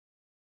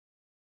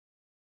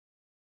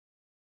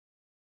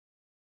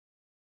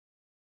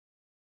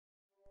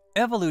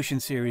Evolution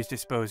Series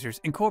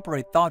disposers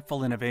incorporate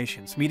thoughtful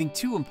innovations meeting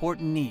two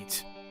important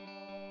needs: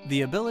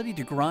 the ability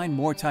to grind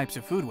more types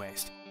of food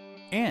waste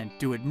and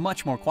do it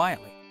much more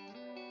quietly.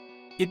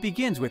 It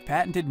begins with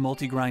patented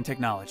multi-grind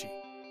technology,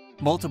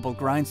 multiple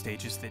grind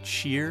stages that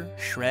shear,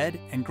 shred,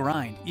 and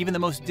grind even the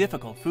most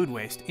difficult food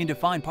waste into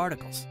fine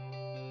particles.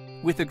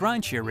 With the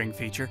grind shear ring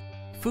feature,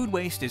 food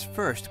waste is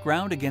first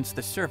ground against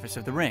the surface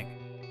of the ring.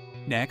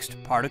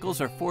 Next, particles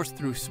are forced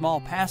through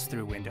small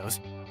pass-through windows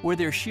where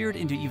they're sheared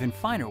into even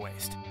finer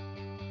waste.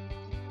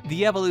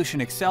 The Evolution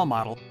Excel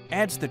model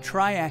adds the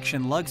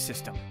tri-action lug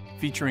system,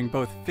 featuring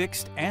both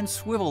fixed and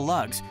swivel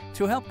lugs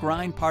to help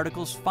grind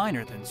particles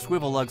finer than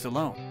swivel lugs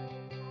alone.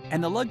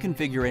 And the lug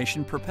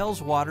configuration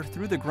propels water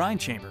through the grind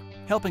chamber,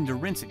 helping to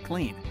rinse it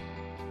clean.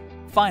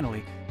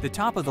 Finally, the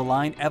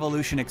top-of-the-line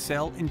Evolution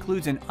Excel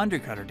includes an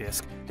undercutter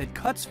disc that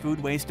cuts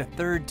food waste a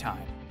third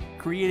time,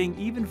 creating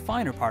even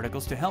finer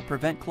particles to help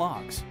prevent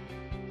clogs.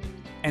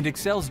 And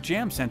Excel's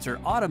jam sensor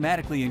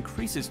automatically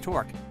increases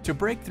torque to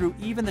break through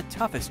even the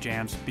toughest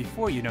jams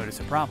before you notice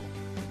a problem.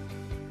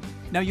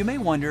 Now you may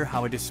wonder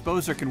how a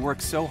disposer can work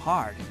so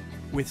hard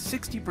with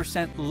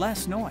 60%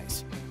 less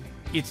noise.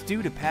 It's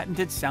due to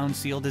patented sound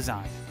seal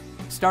design.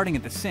 Starting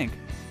at the sink,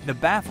 the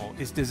baffle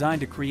is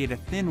designed to create a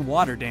thin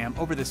water dam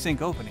over the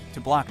sink opening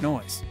to block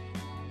noise.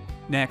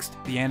 Next,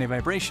 the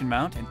anti-vibration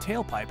mount and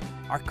tailpipe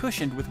are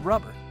cushioned with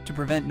rubber to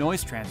prevent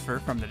noise transfer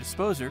from the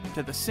disposer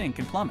to the sink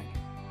and plumbing.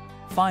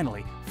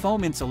 Finally,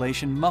 foam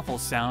insulation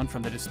muffles sound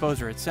from the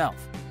disposer itself,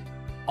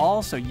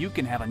 all so you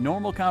can have a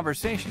normal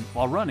conversation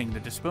while running the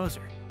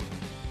disposer.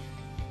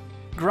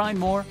 Grind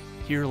more,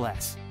 hear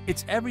less.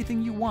 It's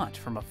everything you want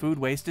from a food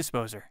waste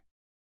disposer.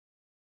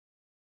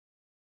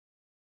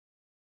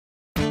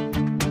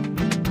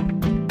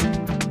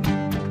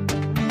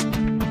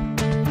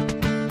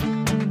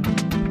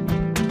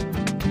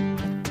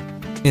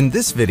 In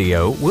this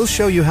video, we'll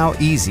show you how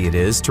easy it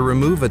is to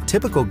remove a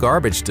typical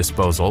garbage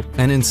disposal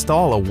and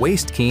install a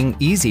Waste King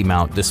Easy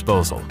Mount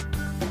disposal.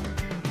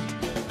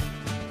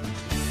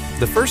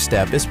 The first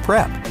step is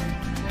prep.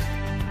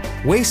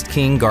 Waste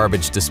King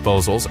garbage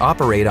disposals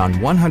operate on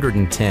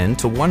 110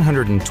 to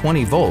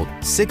 120 volt,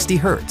 60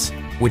 Hz,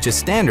 which is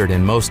standard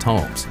in most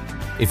homes.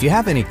 If you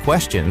have any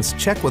questions,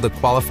 check with a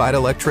qualified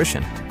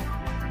electrician.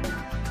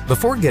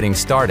 Before getting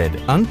started,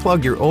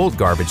 unplug your old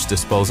garbage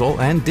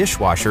disposal and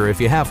dishwasher if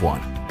you have one.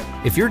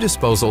 If your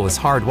disposal is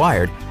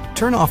hardwired,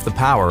 turn off the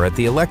power at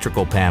the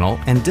electrical panel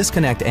and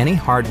disconnect any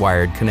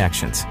hardwired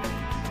connections.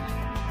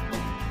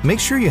 Make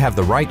sure you have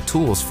the right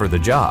tools for the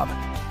job.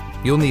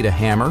 You'll need a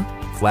hammer,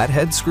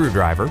 flathead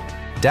screwdriver,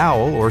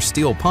 dowel or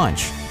steel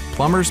punch,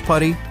 plumber's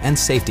putty, and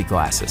safety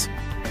glasses.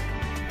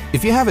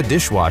 If you have a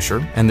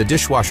dishwasher and the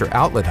dishwasher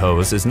outlet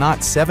hose is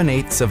not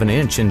 7/8 of an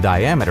inch in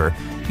diameter,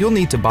 you'll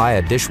need to buy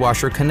a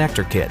dishwasher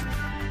connector kit.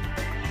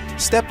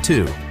 Step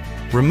 2.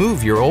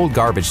 Remove your old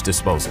garbage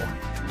disposal.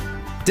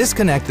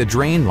 Disconnect the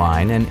drain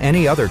line and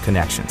any other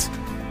connections.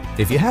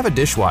 If you have a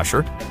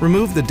dishwasher,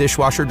 remove the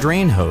dishwasher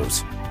drain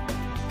hose.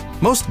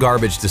 Most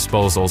garbage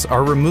disposals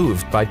are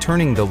removed by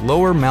turning the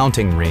lower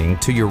mounting ring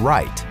to your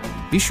right.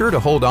 Be sure to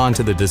hold on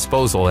to the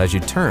disposal as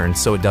you turn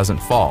so it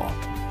doesn't fall.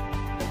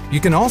 You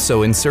can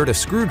also insert a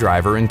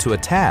screwdriver into a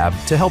tab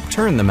to help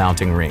turn the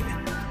mounting ring.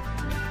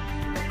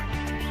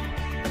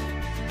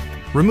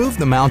 Remove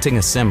the mounting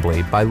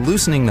assembly by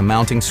loosening the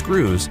mounting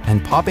screws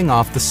and popping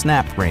off the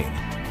snap ring.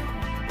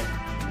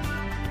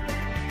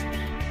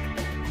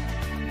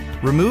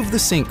 Remove the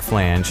sink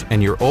flange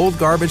and your old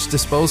garbage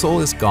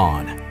disposal is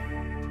gone.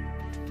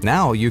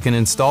 Now you can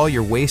install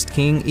your Waste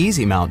King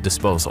Easy Mount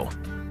disposal.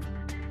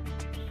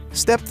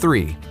 Step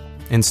 3.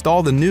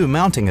 Install the new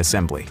mounting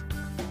assembly.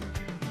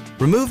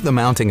 Remove the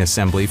mounting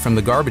assembly from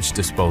the garbage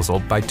disposal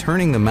by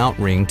turning the mount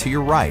ring to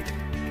your right,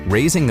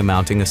 raising the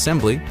mounting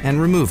assembly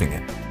and removing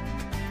it.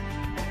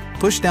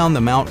 Push down the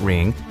mount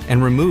ring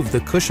and remove the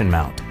cushion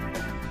mount.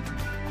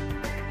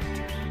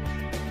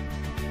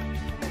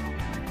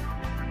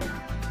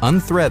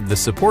 Unthread the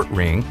support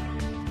ring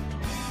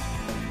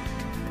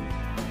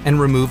and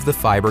remove the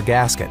fiber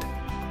gasket.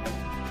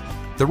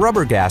 The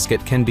rubber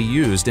gasket can be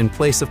used in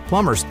place of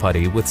plumber's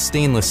putty with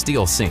stainless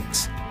steel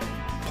sinks.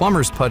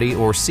 Plumber's putty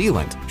or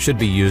sealant should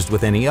be used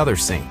with any other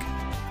sink.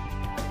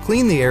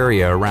 Clean the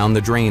area around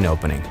the drain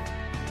opening.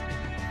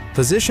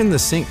 Position the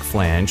sink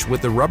flange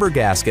with the rubber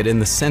gasket in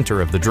the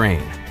center of the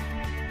drain.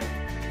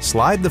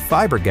 Slide the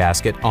fiber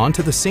gasket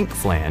onto the sink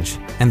flange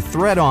and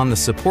thread on the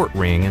support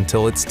ring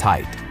until it's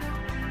tight.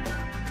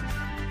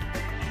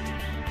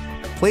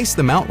 Place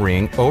the mount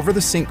ring over the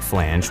sink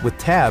flange with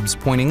tabs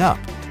pointing up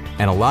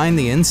and align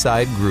the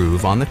inside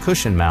groove on the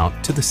cushion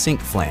mount to the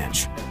sink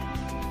flange.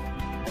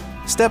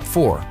 Step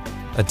 4.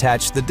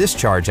 Attach the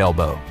discharge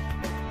elbow.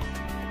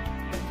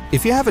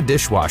 If you have a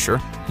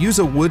dishwasher, use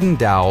a wooden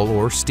dowel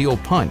or steel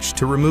punch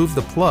to remove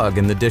the plug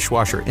in the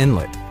dishwasher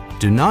inlet.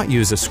 Do not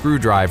use a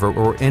screwdriver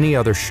or any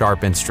other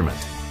sharp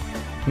instrument.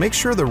 Make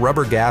sure the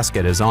rubber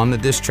gasket is on the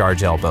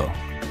discharge elbow.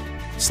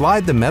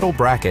 Slide the metal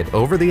bracket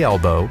over the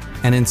elbow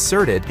and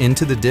insert it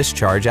into the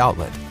discharge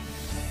outlet.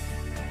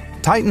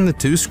 Tighten the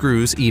two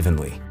screws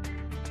evenly.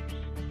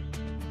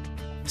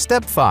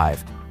 Step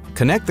 5.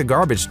 Connect the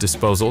garbage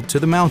disposal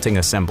to the mounting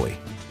assembly.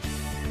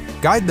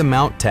 Guide the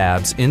mount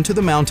tabs into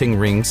the mounting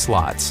ring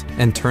slots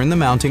and turn the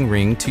mounting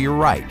ring to your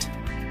right.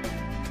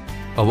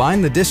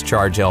 Align the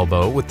discharge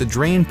elbow with the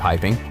drain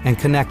piping and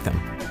connect them.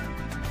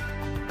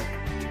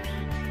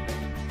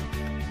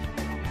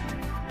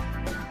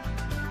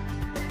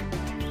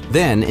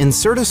 Then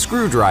insert a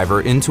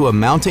screwdriver into a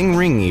mounting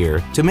ring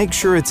ear to make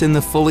sure it's in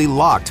the fully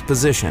locked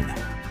position.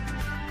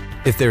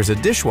 If there's a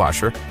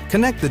dishwasher,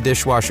 connect the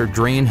dishwasher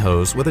drain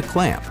hose with a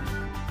clamp.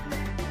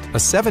 A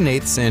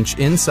 7/8 inch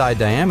inside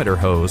diameter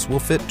hose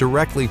will fit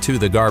directly to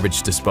the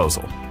garbage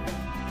disposal.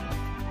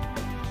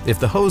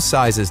 If the hose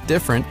size is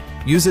different,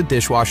 use a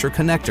dishwasher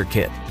connector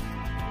kit.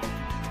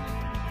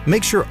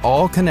 Make sure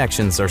all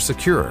connections are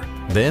secure,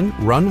 then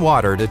run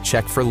water to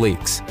check for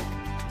leaks.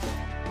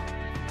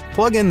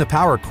 Plug in the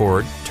power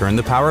cord, turn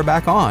the power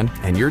back on,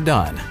 and you're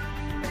done.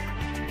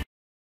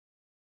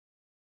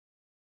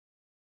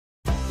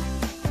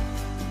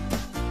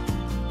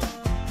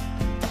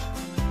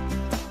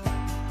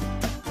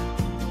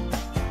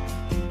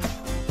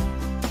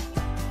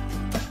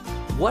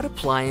 What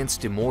appliance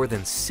do more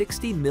than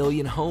 60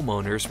 million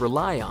homeowners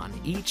rely on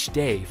each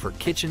day for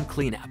kitchen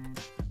cleanup?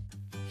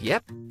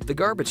 Yep, the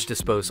garbage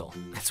disposal.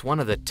 It's one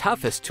of the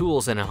toughest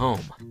tools in a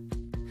home.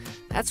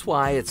 That's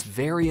why it's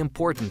very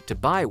important to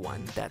buy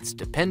one that's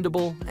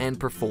dependable and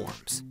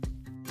performs.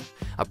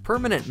 A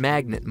permanent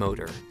magnet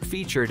motor,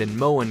 featured in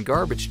Moen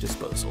garbage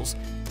disposals,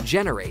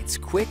 generates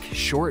quick,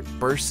 short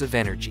bursts of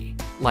energy,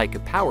 like a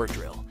power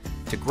drill,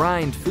 to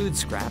grind food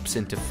scraps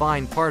into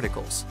fine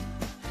particles.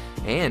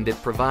 And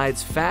it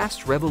provides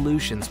fast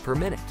revolutions per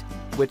minute,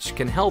 which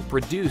can help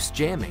reduce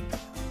jamming.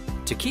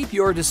 To keep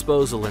your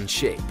disposal in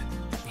shape,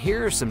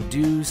 here are some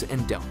do's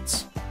and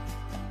don'ts.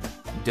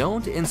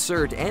 Don't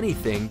insert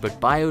anything but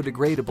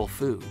biodegradable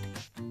food.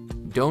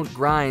 Don't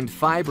grind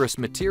fibrous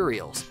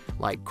materials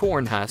like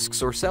corn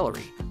husks or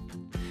celery.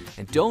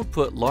 And don't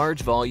put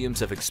large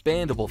volumes of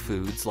expandable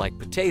foods like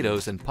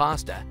potatoes and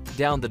pasta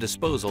down the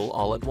disposal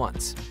all at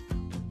once.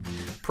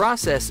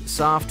 Process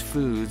soft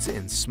foods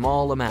in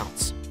small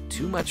amounts.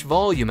 Too much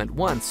volume at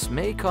once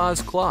may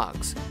cause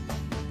clogs.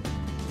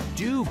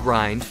 Do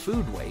grind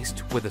food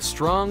waste with a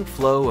strong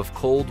flow of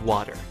cold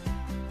water.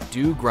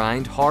 Do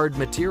grind hard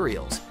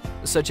materials,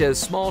 such as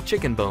small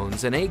chicken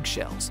bones and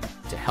eggshells,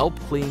 to help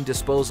clean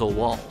disposal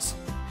walls.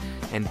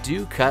 And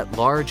do cut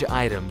large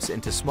items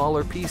into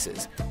smaller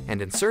pieces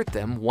and insert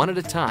them one at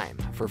a time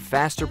for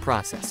faster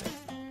processing.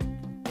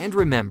 And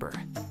remember,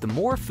 the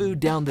more food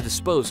down the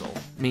disposal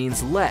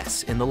means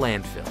less in the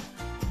landfill.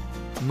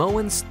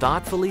 Moen's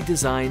thoughtfully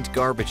designed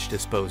garbage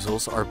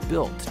disposals are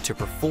built to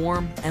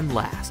perform and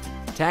last,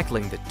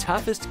 tackling the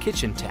toughest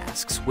kitchen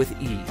tasks with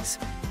ease.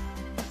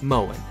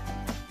 Moen,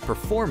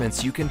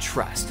 performance you can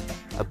trust,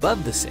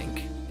 above the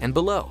sink and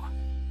below.